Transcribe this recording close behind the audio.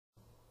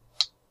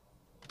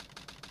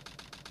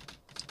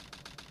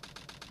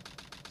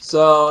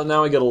So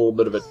now we get a little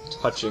bit of a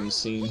touching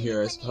scene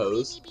here, I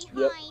suppose.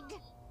 Yep.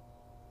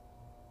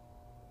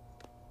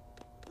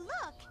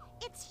 Look,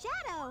 it's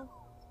Shadow.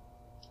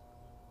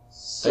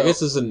 I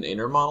guess there's an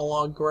inner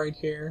monologue right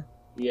here.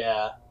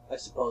 Yeah, I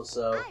suppose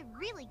so. I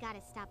really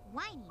gotta stop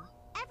whining.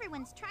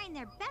 Everyone's trying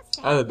their best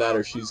to Either that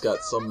or she's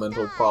got some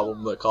mental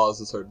problem that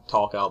causes her to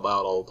talk out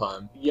loud all the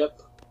time. Yep.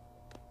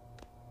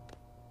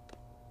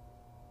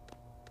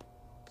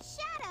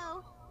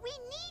 Shadow, we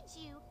need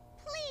you.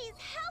 Please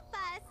help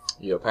us.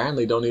 You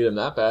apparently don't need him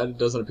that bad. It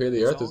doesn't appear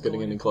the Earth is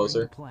getting any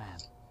closer.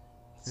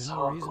 There's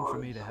no reason for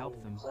me to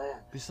help them.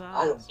 Besides,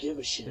 I don't give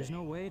a shit. there's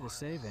no way to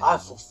save him. I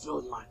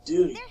fulfilled my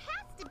duty There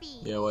has to be.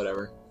 Yeah,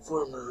 whatever.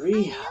 for I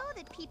Maria. know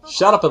that people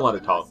Shut up and let her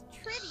the talk.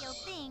 most Trivial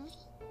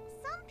things.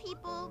 Some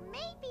people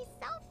may be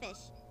selfish,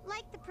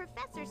 like the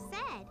professor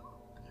said.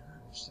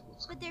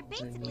 But they're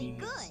basically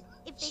good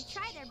if they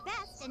try their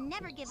best and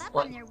never give up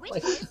on their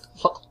wishes.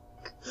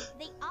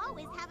 They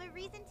always have a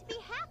reason to be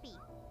happy.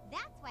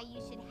 That's why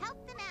you should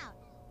help them out.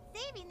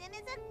 Saving them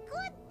is a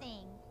good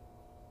thing.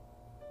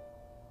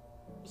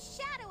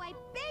 Shadow, I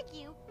beg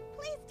you,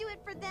 please do it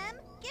for them.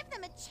 Give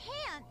them a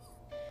chance.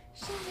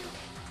 Shadow,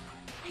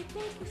 I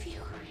beg of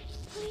you,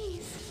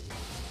 please,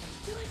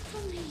 do it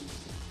for me.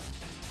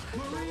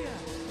 Maria!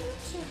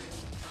 Future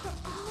for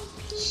all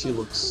people. She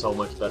looks so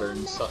much better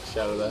in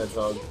Shadow the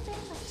Hedgehog. Give them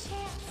a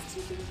chance to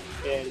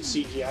be And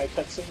CGI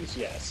cutscenes,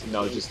 yes.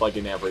 No, just like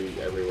in every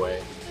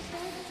way.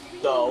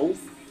 No.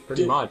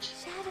 Pretty Dude. much.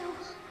 Shadow.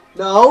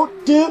 No,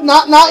 dude,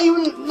 not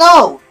even.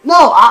 No,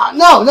 no.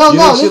 You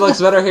think she looks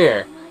better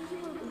here?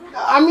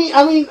 I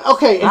mean,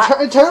 okay.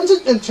 In terms of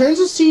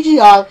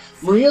CGI,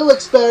 Maria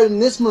looks better than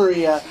this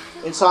Maria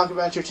in Sonic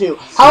Adventure 2.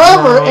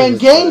 However, in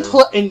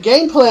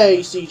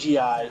gameplay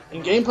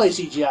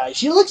CGI,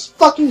 she looks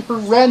fucking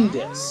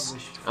horrendous.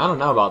 I don't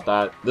know about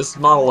that. This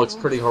model looks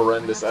pretty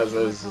horrendous as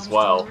is as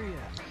well.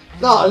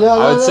 No.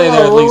 I would say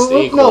they're at least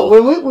equal. No,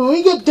 when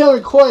we get done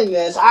recording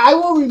this, I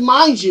will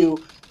remind you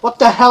what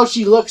the hell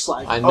she looks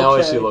like. I know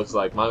what okay? she looks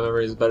like. My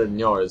memory is better than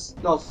yours.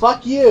 No,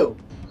 fuck you.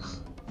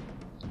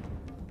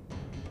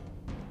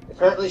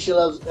 Apparently she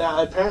loves.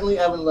 Apparently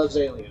Evan loves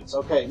aliens.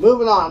 Okay,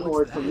 moving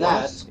onward from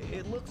that.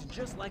 It looks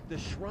just like the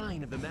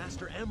shrine of the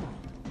Master Emerald.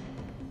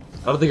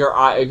 I don't think her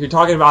eye. If you're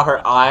talking about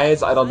her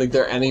eyes, I don't think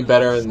they're any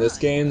better in this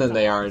game than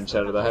they are in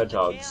Shadow the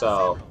Hedgehog.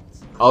 So,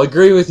 I'll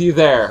agree with you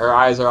there. Her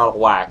eyes are out of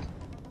whack.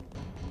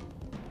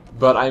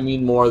 But I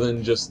mean more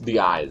than just the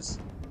eyes.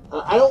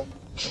 I don't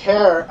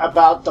care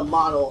about the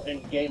model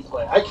in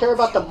gameplay. I care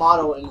about the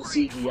model in the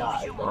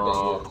CGI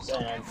that they use.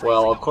 And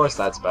Well, of course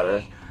that's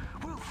better.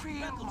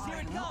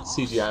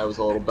 CGI was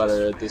a little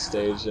better at this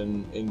stage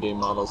than in-game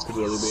models could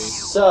really be.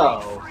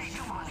 So,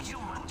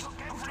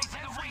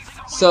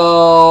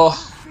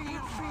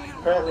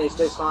 apparently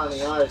Space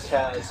Mountain Arts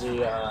has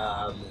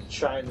the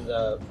shrine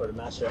for the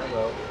Master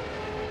Emerald.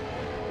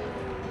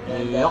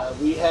 And Yep.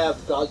 we have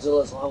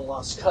Godzilla's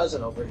long-lost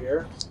cousin over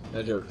here.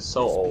 that joke is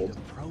so old.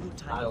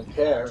 I don't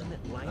care.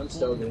 I'm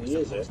still gonna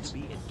use it.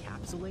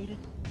 Encapsulated?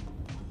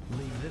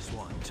 Leave this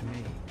one to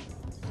me.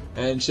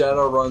 And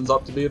Shadow runs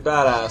up to be a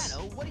badass.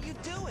 Shadow, what are you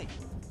doing?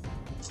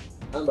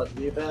 I'm about to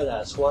be a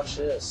badass. Watch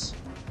this.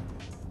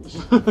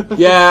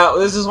 Yeah,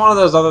 this is one of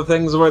those other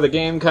things where the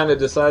game kind of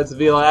decides to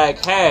be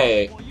like,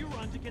 hey,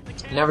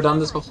 never done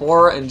this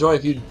before, enjoy a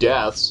few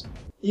deaths.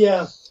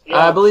 Yeah.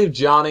 I believe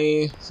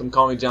Johnny, some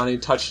call me Johnny,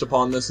 touched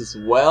upon this as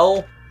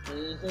well.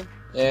 Mhm.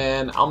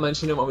 And I'll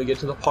mention it when we get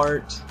to the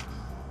part.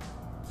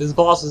 His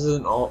boss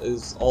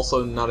is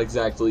also not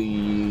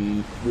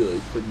exactly really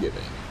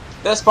forgiving.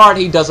 This part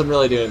he doesn't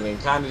really do anything,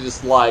 kind of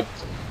just like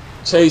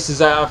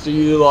chases after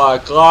you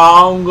like,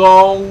 I'm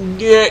gonna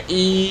get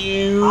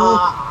you.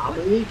 I'm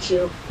gonna eat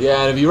you.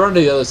 Yeah, and if you run to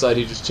the other side,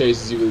 he just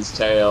chases you with his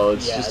tail.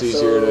 It's Yeah, just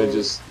easier so to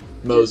just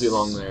mosey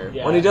along there.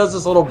 yeah. When he does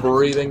this little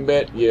breathing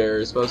bit,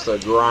 you're supposed to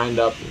grind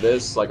up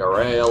this like a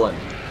rail and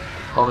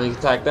homing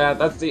attack that.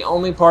 That's the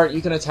only part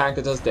you can attack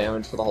that does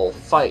damage for the whole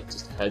fight.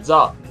 Just heads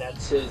up. And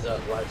that's his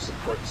life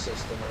support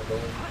system, I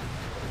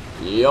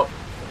believe. Yep.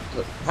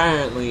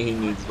 Apparently he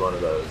needs one of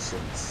those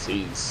since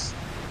he's...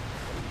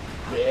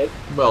 Big.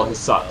 Well, he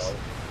sucks.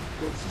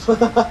 No.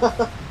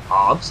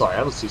 Oh, I'm sorry, I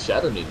don't see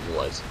Shadow needing a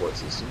life support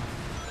system.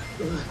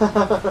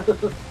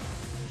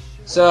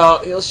 So,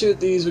 he'll shoot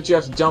these, which you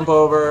have to jump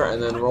over,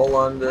 and then roll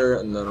under,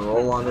 and then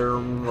roll under,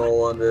 and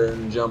roll under,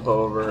 and jump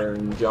over,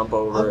 and jump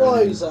over. I've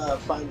always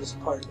find this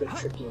part a bit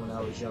tricky when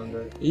I was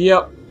younger.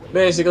 Yep.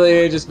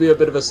 Basically, just be a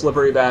bit of a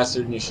slippery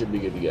bastard, and you should be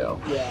good to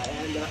go. Yeah,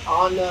 and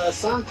on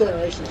Sonic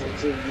Generations and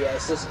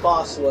 3DS, this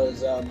boss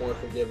was more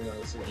forgiving on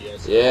the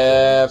 3DS.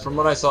 Yeah, from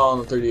what I saw on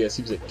the 3DS,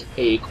 he was a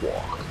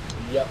cakewalk.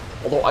 Yep.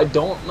 Although, I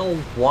don't know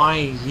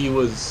why he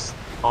was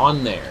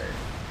on there.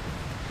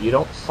 You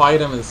don't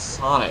fight him in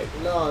Sonic.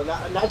 No,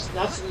 that's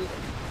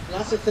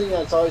the thing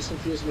that's always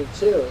confused me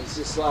too. It's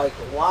just like,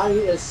 why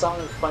is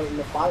Sonic fighting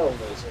the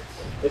Biolizard?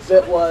 If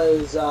it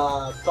was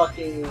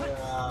fucking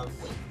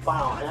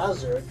Final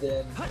Hazard,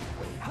 then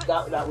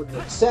that would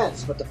make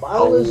sense. But the A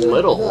Biolizard,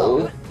 little,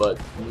 no. but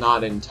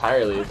not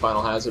entirely.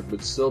 Final Hazard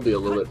would still be a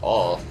little bit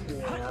off.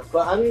 Yeah,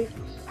 but I mean,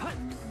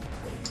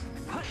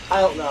 I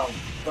don't know,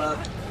 but...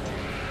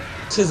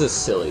 Tis a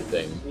silly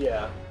thing.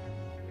 Yeah.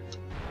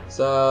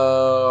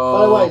 So...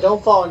 By the way,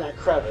 don't fall in that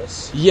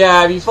crevice.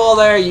 Yeah, if you fall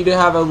there, you do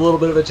have a little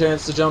bit of a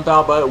chance to jump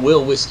out, but it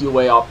will whisk you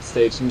away off the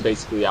stage and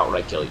basically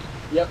outright kill you.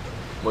 Yep.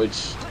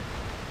 Which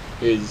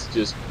is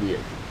just weird.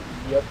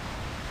 Yep.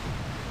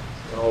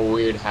 A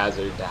weird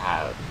hazard to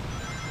have.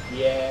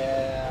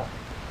 Yeah.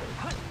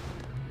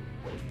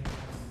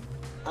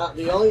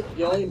 The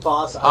only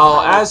boss.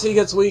 As he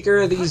gets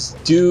weaker, these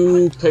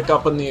do pick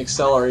up on the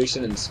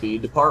acceleration and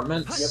speed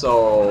department. Yep.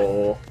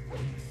 So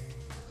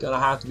gonna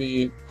have to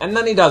be. And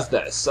then he does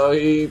this. So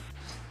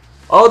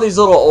all these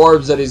little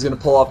orbs that he's gonna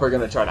pull up are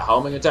gonna try to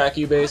homing attack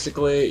you.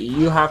 Basically,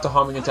 you have to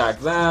homing attack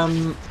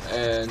them,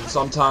 and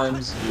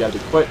sometimes you gotta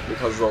be quick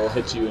because they'll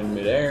hit you in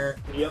midair.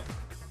 Yep.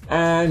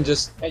 And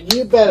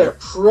you better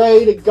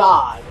pray to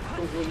God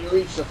when you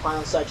reach the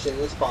final section of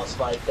this boss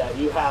fight that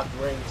you have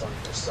rings on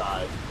your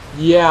side.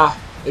 Yeah,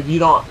 if you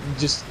don't,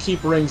 just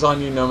keep rings on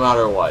you no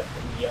matter what.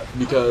 Yep.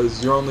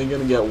 Because you're only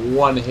gonna get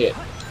one hit.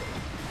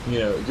 You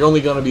know, you're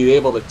only gonna be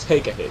able to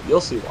take a hit.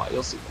 You'll see why.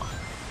 You'll see why.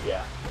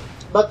 Yeah.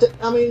 But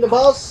the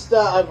boss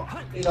that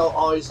I've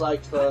always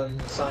liked from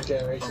Sonic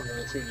Generation on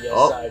the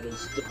 3DS side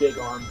is the big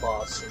arm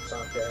boss from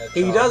Sonic the Hedgehog.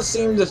 He does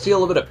seem to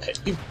feel a bit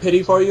of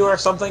pity for you or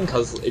something,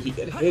 because if you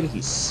get hit, he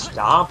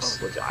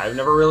stops, which I've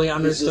never really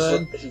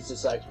understood. He's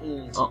just like,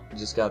 Oh,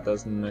 just got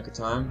those in the nick of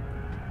time.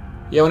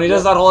 Yeah, when he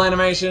does that whole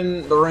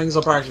animation, the rings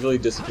will practically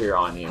disappear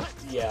on you.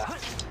 Yeah.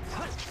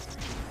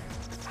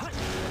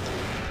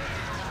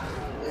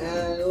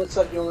 And it looks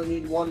like you only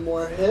need one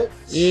more hit.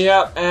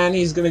 Yep, and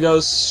he's gonna go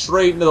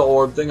straight into the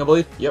orb thing, I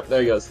believe. Yep,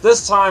 there he goes.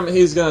 This time,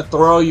 he's gonna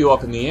throw you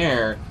up in the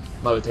air,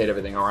 levitate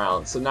everything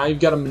around. So now you've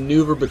got to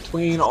maneuver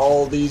between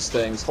all these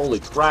things. Holy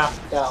crap.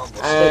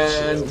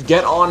 And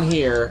get on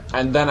here,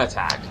 and then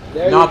attack.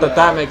 Not that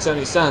that makes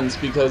any sense,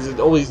 because it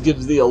always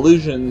gives the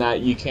illusion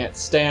that you can't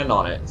stand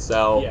on it.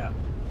 So, yeah.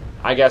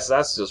 I guess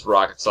that's just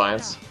rocket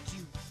science.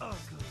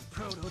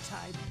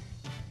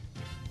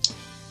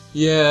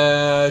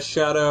 Yeah,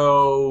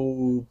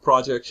 Shadow,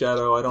 Project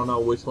Shadow, I don't know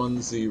which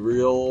one's the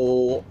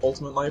real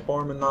Ultimate Life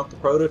Form and not the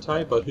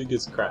prototype, but who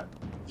gives a crap?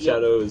 Yep.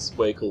 Shadow is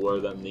way cooler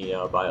than the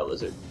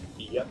Biolizard.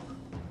 Yep.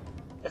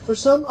 And for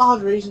some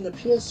odd reason, the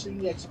PS3 and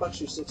the Xbox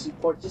 360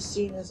 port, this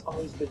scene has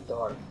always been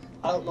dark.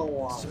 I don't know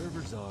why.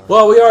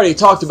 Well, we already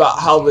talked about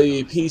how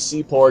the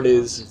PC port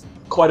is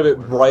quite a bit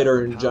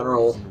brighter in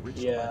general.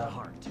 Yeah.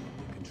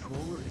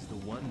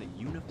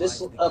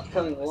 This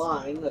upcoming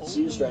line that's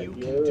used right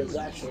here is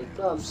actually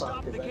from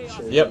Sonic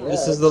Adventure. Yep,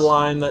 this is the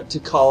line that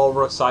Tikal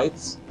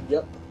recites.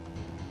 Yep.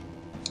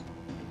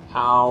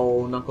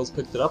 How Knuckles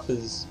picked it up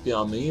is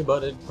beyond me,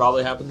 but it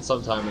probably happened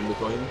sometime in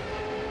between.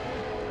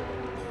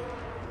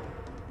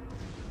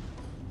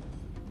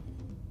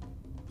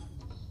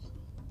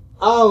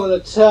 I'm gonna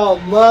tell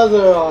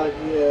Mother on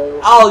you.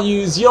 I'll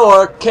use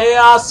your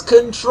Chaos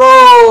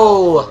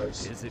Control!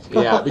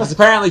 Yeah, because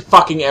apparently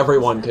fucking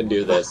everyone can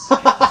do this.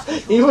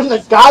 Even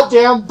the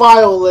goddamn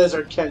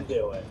Biolizard can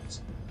do it.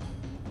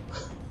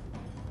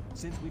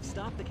 Since we've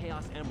stopped the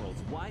Chaos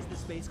Emeralds, why is the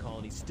space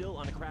colony still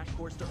on a crash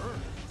course to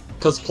Earth?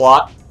 Cause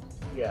plot.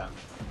 Yeah.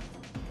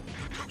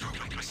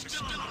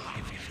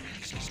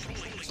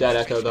 Dead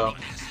Echo, though.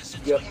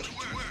 Yep.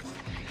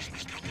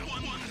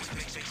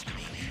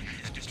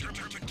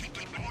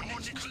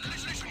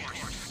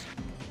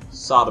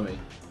 Sodomy.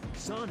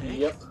 Sonic?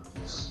 Yep.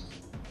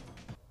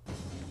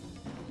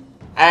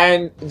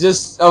 And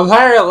just,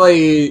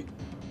 apparently,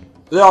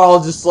 they're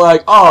all just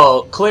like,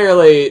 oh,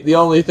 clearly the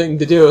only thing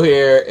to do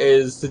here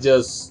is to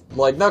just,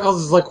 like,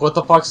 Knuckles is like, what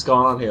the fuck's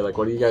going on here? Like,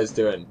 what are you guys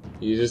doing?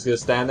 You just gonna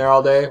stand there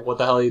all day? What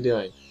the hell are you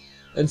doing?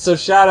 And so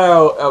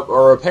Shadow,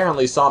 or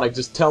apparently Sonic,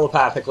 just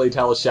telepathically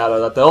tells Shadow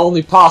that the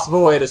only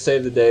possible way to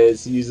save the day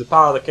is to use the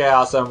power of the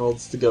Chaos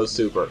Emeralds to go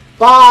super.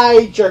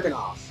 By jerking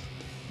off.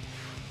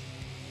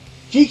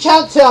 You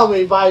can't tell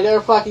me by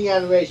their fucking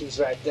animations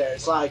right there.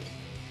 It's like...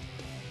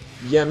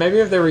 Yeah, maybe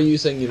if they were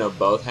using, you know,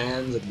 both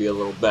hands, it'd be a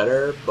little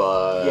better,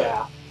 but...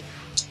 Yeah.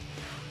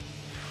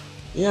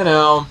 You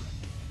know...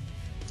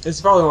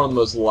 It's probably one of the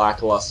most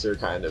lackluster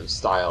kind of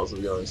styles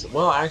of going...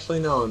 Well,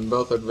 actually, no, in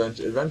both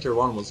Adventure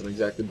 1 wasn't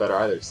exactly better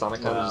either.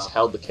 Sonic kind of just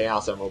held the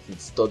Chaos Emeralds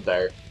and stood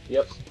there.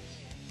 Yep.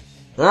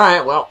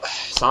 Alright, well,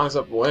 Sonic's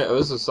up... Wait,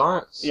 this is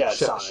Sonic? Yeah, it's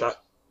Sonic.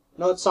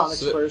 No, it's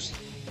Sonic's first.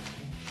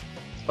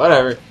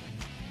 Whatever.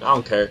 I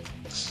don't care.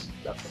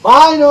 The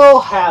Final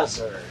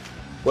Hazard.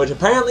 Which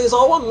apparently is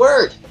all one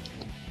word.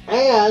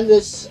 And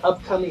this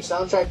upcoming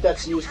soundtrack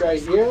that's used right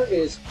here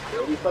is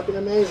pretty fucking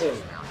amazing.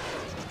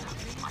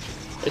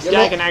 This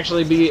guy can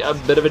actually be a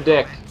bit of a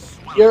dick.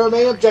 Your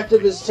main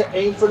objective is to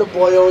aim for the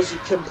boils. You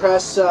can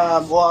press,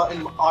 well,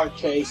 in our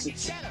case,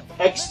 it's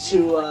X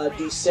to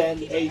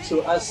descend, A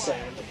to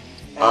ascend.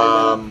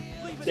 And,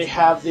 they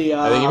have the...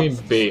 I think you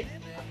mean B.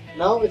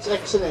 No, it's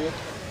X and A.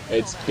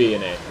 It's B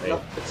and A.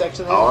 Nope, it's X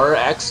and A. Or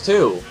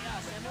X2.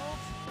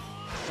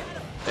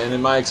 And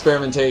in my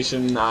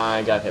experimentation,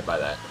 I got hit by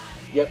that.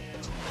 Yep.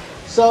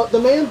 So the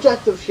main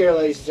objective here,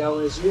 ladies and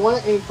gentlemen, is you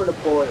want to aim for the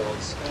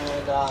boils,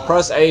 and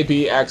press A,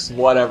 B, X,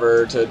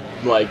 whatever to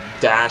like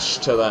dash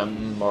to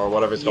them or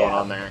whatever's going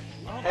on there.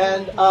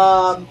 And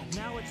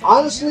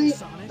honestly,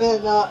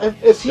 and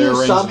if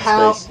you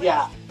somehow,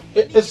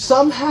 if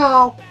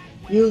somehow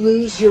you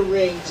lose your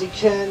rings, you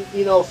can,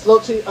 you know,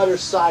 float to the other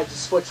side to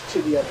switch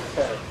to the other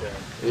character.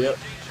 Yep.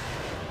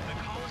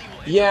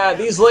 Yeah,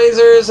 these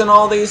lasers and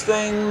all these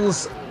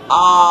things,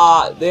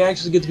 they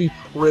actually get to be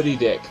pretty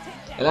dick.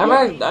 And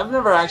I've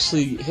never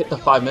actually hit the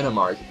 5-minute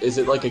mark. Is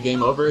it like a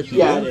game over if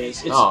you do? It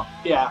is.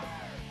 Yeah.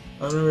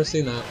 I've never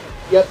seen that.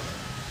 Yep.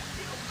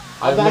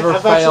 I've never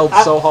failed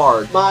so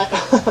hard. My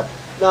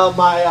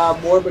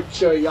morbid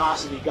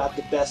curiosity got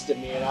the best of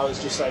me, and I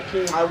was just like,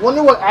 I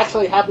wonder what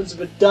actually happens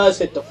if it does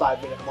hit the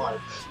 5-minute mark.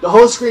 The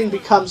whole screen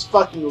becomes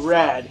fucking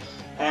red,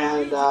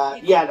 and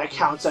yeah, that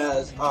counts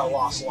as a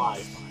lost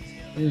life.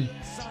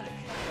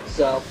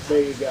 So,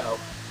 there you go.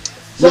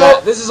 So, yeah,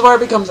 this is where it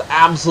becomes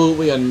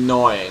absolutely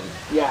annoying.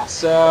 Yeah.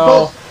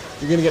 So,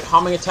 you're gonna get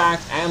homing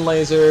attacked and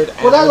lasered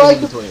and everything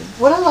in between.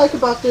 What I like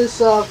about this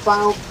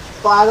final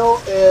battle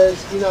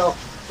is, you know,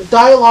 the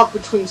dialogue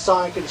between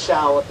Sonic and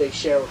Shadow, what they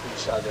share with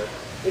each other.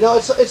 You know,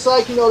 it's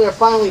like, you know, they're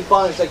finally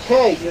bonding. It's like,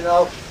 hey, you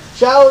know,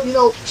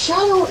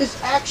 Shadow is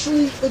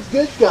actually a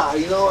good guy,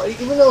 you know,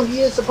 even though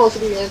he is supposed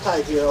to be an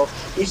anti-hero,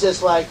 he's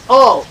just like,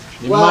 oh,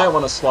 you might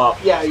want to swap.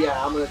 Yeah,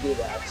 I'm gonna do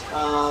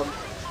that.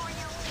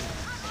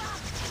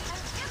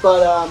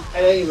 But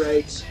at any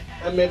rate,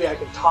 and maybe I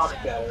can talk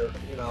better,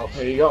 you know.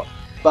 There you go.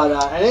 But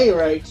at any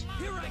rate,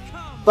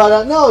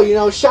 no, you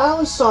know, Shadow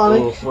and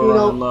Sonic, you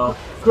know,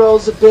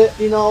 grows a bit,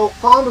 you know,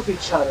 fond of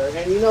each other,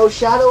 and you know,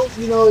 Shadow,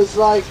 you know, is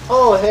like,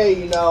 oh, hey,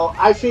 you know,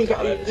 I think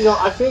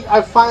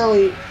I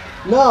finally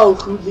know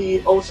who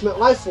the ultimate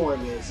life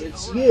form is.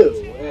 It's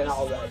you, and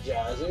all that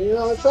jazz, and you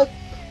know, it's like,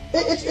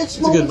 it's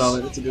a good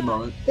moment. It's a good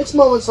moment. It's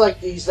moments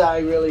like these that I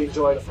really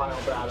enjoy the final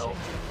battle.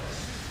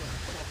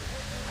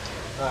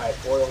 Alright,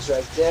 Boyle's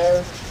right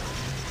there.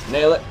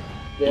 Nail it.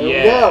 There we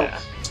go.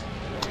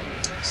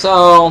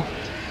 So,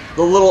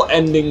 the little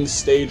ending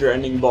stage or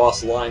ending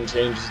boss line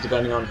changes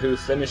depending on who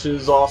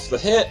finishes off the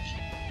hit.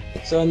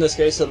 So in this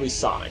case, it'll be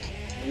Sonic.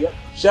 Yep.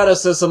 Shadow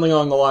says something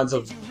along the lines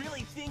of,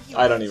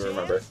 I don't even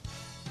remember.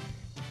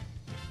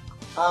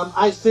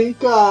 I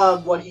think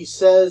what he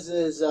says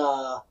is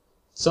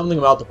something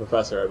about the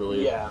professor, I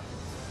believe. Yeah.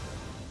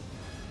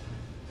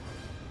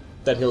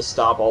 That he'll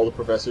stop all the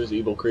professor's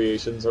evil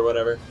creations or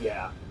whatever.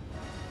 Yeah.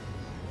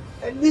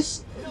 And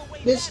this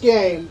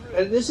game,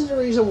 and this is the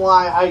reason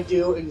why I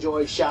do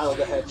enjoy Shadow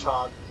the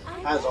Hedgehog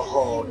as a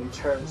whole in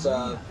terms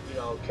of, you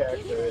know,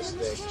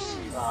 characteristics.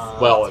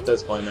 Well, at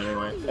this point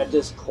anyway. At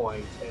this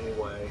point,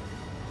 anyway.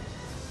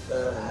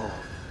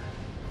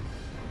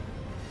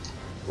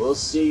 We'll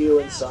see you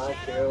in Sonic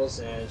Heroes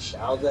and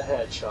Shadow the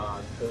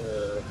Hedgehog.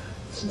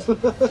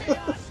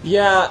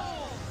 Yeah.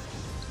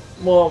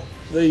 Well,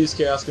 they use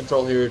Chaos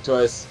Control here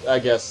to, I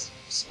guess,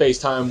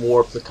 space-time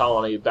warp the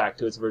colony back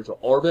to its original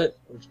orbit,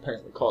 which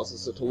apparently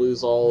causes it to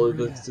lose all of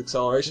its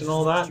acceleration and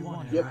all that.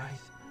 Yep.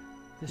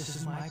 This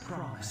is my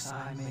promise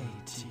I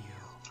made to you.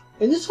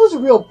 And this was a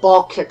real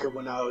ball kicker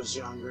when I was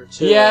younger,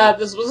 too. Yeah,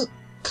 this was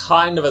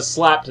kind of a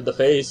slap to the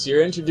face.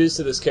 You're introduced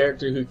to this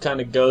character who kind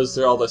of goes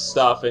through all this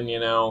stuff and, you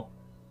know,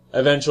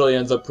 eventually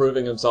ends up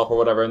proving himself or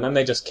whatever, and then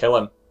they just kill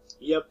him.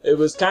 Yep. It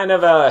was kind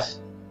of a...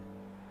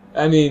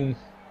 I mean,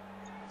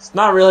 it's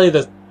not really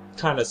the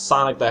kind of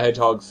Sonic the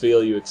Hedgehog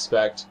feel you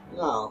expect.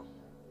 No.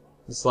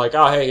 It's like,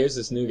 oh, hey, here's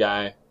this new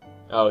guy.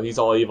 Oh, he's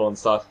all evil and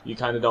stuff. You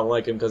kind of don't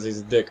like him because he's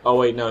a dick. Oh,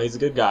 wait, no, he's a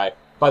good guy.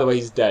 By the way,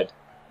 he's dead.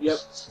 Yep.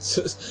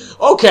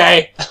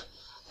 Okay!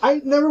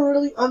 I never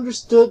really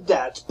understood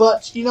that,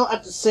 but, you know,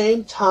 at the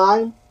same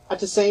time,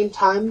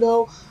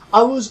 though,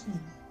 I was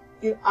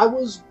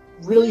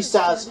really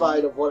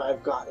satisfied of what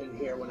I've gotten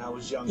here when I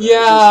was younger.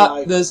 Yeah,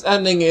 like, this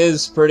ending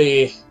is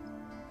pretty...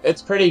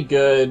 It's pretty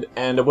good,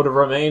 and it would have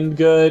remained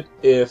good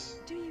if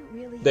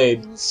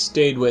they'd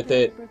stayed with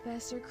it.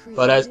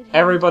 But as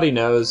everybody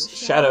knows,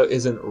 Shadow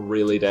isn't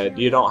really dead.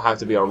 You don't have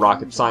to be a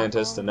rocket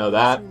scientist to know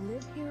that.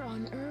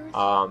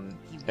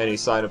 Any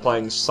sign of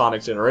playing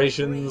Sonic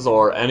Generations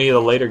or any of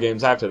the later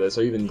games after this,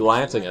 or even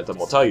glancing at them,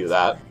 will tell you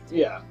that.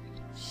 Yeah.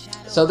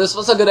 So this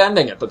was a good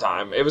ending at the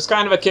time. It was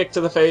kind of a kick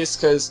to the face,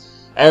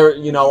 because,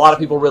 you know, a lot of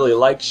people really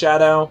like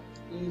Shadow.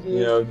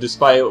 You know,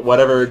 despite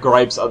whatever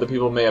gripes other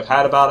people may have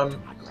had about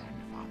him.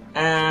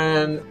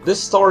 And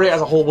this story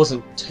as a whole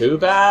wasn't too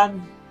bad.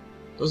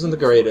 It wasn't the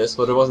greatest,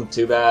 but it wasn't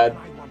too bad.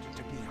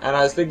 And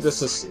I think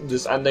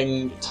this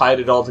ending tied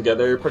it all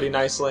together pretty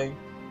nicely.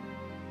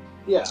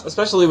 Yeah.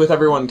 Especially with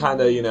everyone kind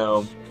of, you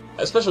know,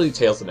 especially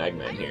Tails and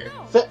Eggman here.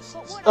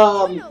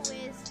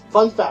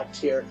 Fun fact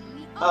here.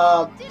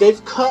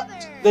 They've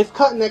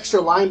cut an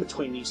extra line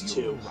between these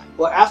two.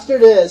 Well, after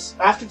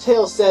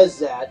Tails says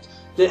that,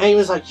 then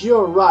Eggman's like,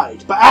 "You're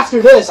right," but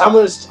after this,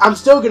 I'm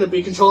still gonna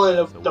be controlling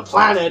the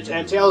planet,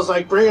 and Tails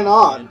like, "Bring it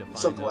on,"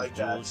 something like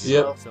that.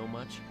 Yep. So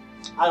much.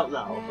 I don't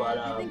know, but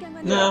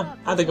no,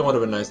 I think it would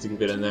have been nice to keep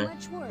it in there.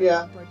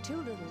 Yeah.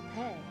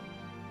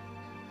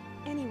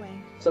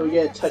 Anyway, So we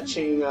get a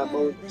touching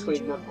moment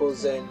between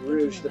Knuckles and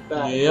Rouge the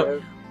Fat. Yep.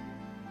 Here.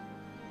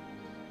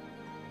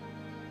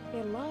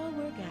 It'll all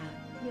work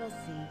out. You'll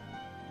see.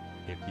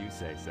 If you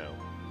say so.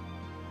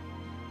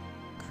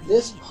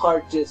 This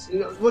part just,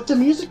 with the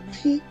music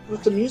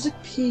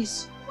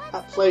piece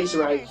that plays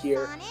right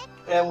here,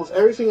 and with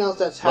everything else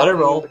that's Let it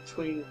happening roll. in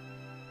between.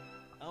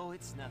 Oh,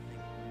 it's nothing.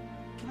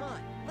 Come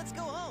on, let's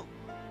go home.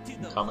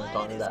 Dude, the Comment on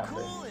planet it is after.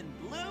 cool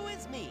and blue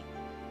as me.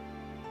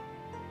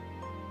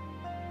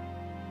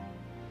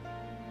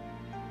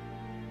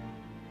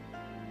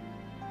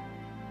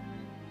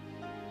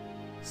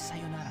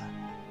 Sayonara,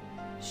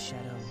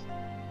 Shadow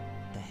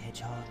the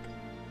Hedgehog.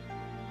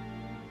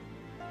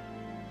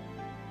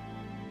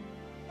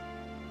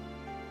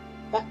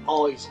 That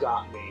always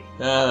got me.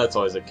 That's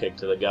always a kick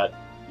to the gut.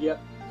 Yep.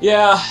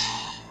 Yeah,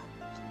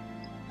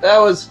 that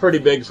was pretty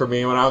big for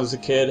me when I was a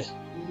kid.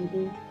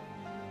 hmm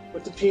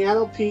With the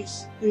piano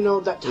piece,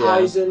 that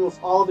ties in with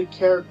all the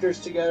characters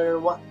together,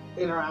 what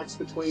interacts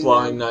between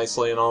Flowing them.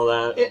 nicely and all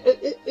that.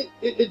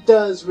 It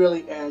does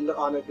really end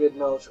on a good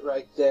note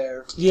right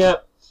there.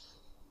 Yep.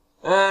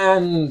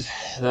 And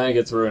then it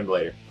gets ruined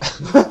later.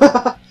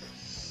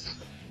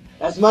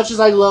 As much as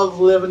I love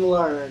Live and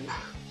Learn.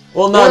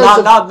 Well, no,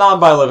 not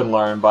by Live and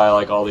Learn, by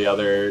like all the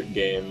other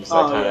games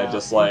that kind of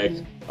just like,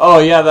 oh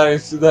yeah,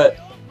 that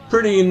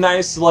pretty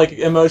nice like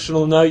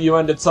emotional note you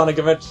ended Sonic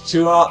Adventure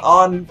 2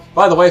 on.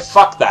 By the way,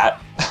 fuck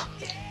that.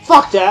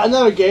 Fuck that!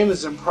 Another game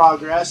is in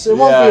progress. It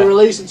won't be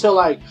released until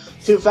like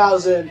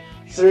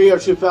 2003 or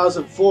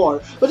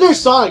 2004. But there's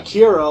Sonic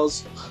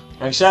Heroes.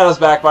 And Shadow's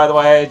back, by the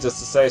way, just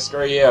to say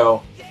screw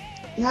you.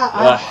 Yeah,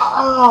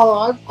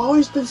 I've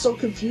always been so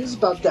confused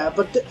about that.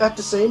 But at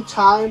the same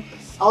time,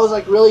 I was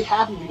like really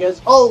happy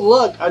because, oh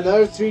look,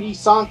 another 3D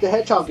Sonic the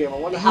Hedgehog game. I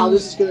wonder how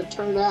this is going to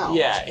turn out.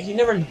 Yeah, he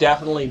never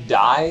definitely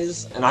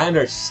dies, and I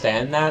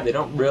understand that. They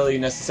don't really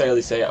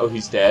necessarily say, oh,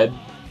 he's dead.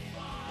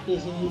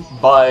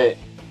 But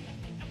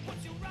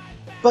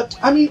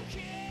I mean,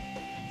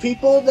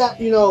 people that,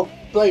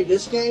 played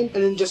this game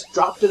and then just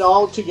dropped it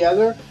all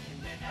together,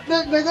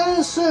 they're going to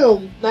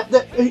assume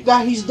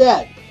that he's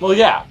dead. well,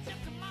 yeah.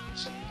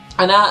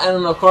 And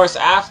of course,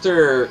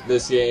 after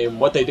this game,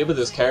 what they did with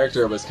this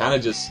character was kind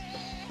of just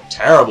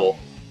terrible.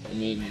 I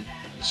mean,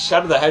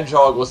 Shadow the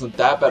Hedgehog wasn't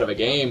that bad of a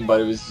game, but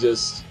it was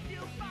just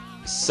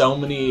so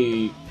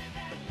many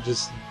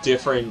just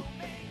different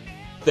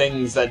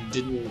things that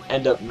didn't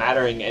end up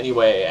mattering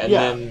anyway. And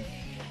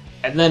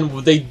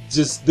then they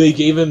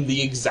gave him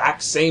the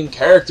exact same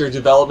character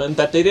development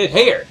that they did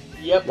here.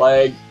 Yep.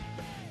 Like,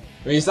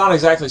 I mean, it's not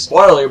exactly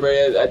spoiler, but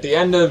at the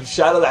end of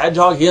Shadow the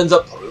Hedgehog, he ends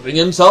up proving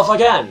himself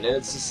again. And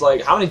it's just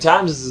like, how many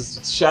times is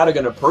this Shadow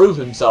going to prove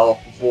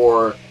himself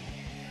before...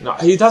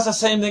 he does the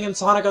same thing in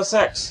Sonic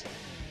 06.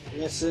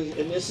 And this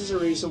is a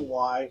reason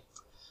why,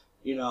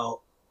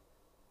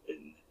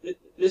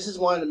 this is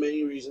one of the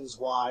many reasons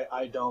why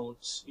I don't,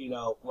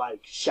 like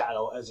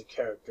Shadow as a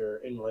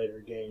character in later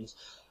games.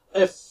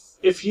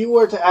 If you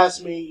were to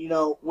ask me,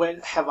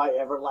 when have I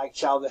ever liked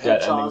Shadow the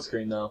Hedgehog? That ending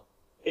screen, though.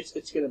 It's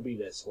going to be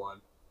this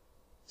one.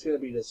 It's going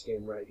to be this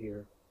game right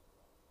here.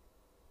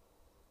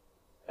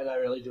 And I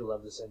really do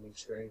love this ending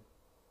screen.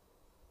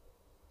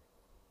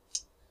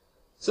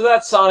 So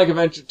that's Sonic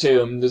Adventure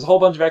 2. There's a whole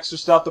bunch of extra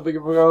stuff that we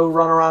can go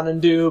run around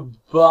and do,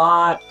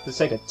 but for the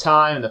sake of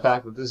time and the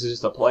fact that this is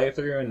just a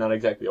playthrough and not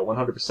exactly a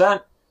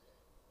 100%,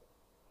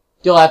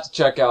 you'll have to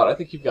check out. I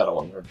think you've got a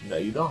 100. No,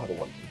 you don't have a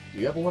 100. Do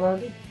you have a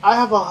 100? I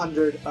have a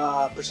 100%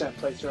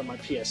 playthrough on my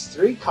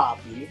PS3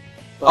 copy.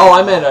 But, Oh,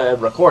 I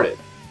meant recorded.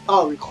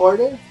 Oh,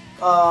 recorded?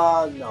 No,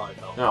 I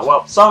don't. No,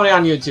 well, somebody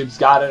on YouTube's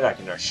got it, I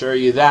can assure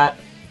you that.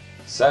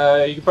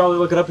 So you can probably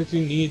look it up if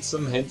you need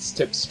some hints,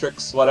 tips,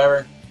 tricks,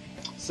 whatever.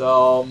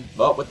 So,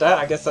 but with that,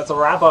 I guess that's a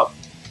wrap up.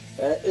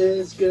 That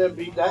is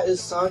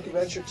Sonic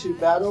Adventure 2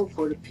 Battle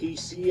for the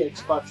PC,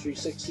 Xbox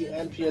 360,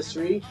 and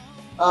PS3.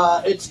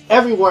 It's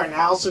everywhere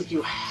now, so if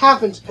you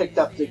haven't picked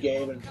up the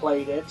game and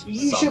played it,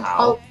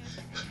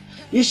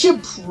 you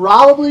should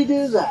probably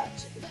do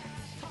that.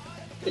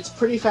 It's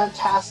pretty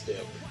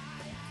fantastic.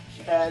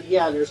 And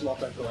yeah, there's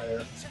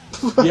multiplayer.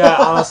 Yeah,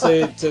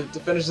 honestly, to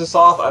finish this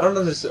off, I don't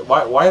understand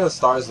why are the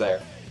stars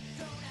there?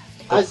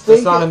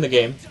 It's not in the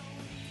game.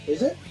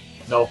 Is it?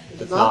 No,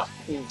 it's not.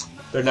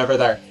 They're never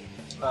there.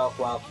 Oh,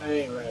 well,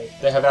 anyway.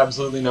 They have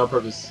absolutely no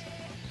purpose.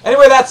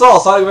 Anyway, that's all.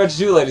 Sonic Adventure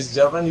 2, ladies and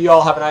gentlemen. You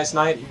all have a nice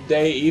night,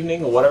 day,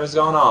 evening, whatever's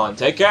going on.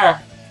 Take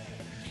care.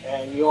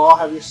 And you all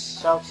have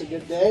yourselves a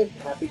good day.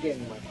 Happy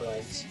gaming, my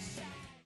friends.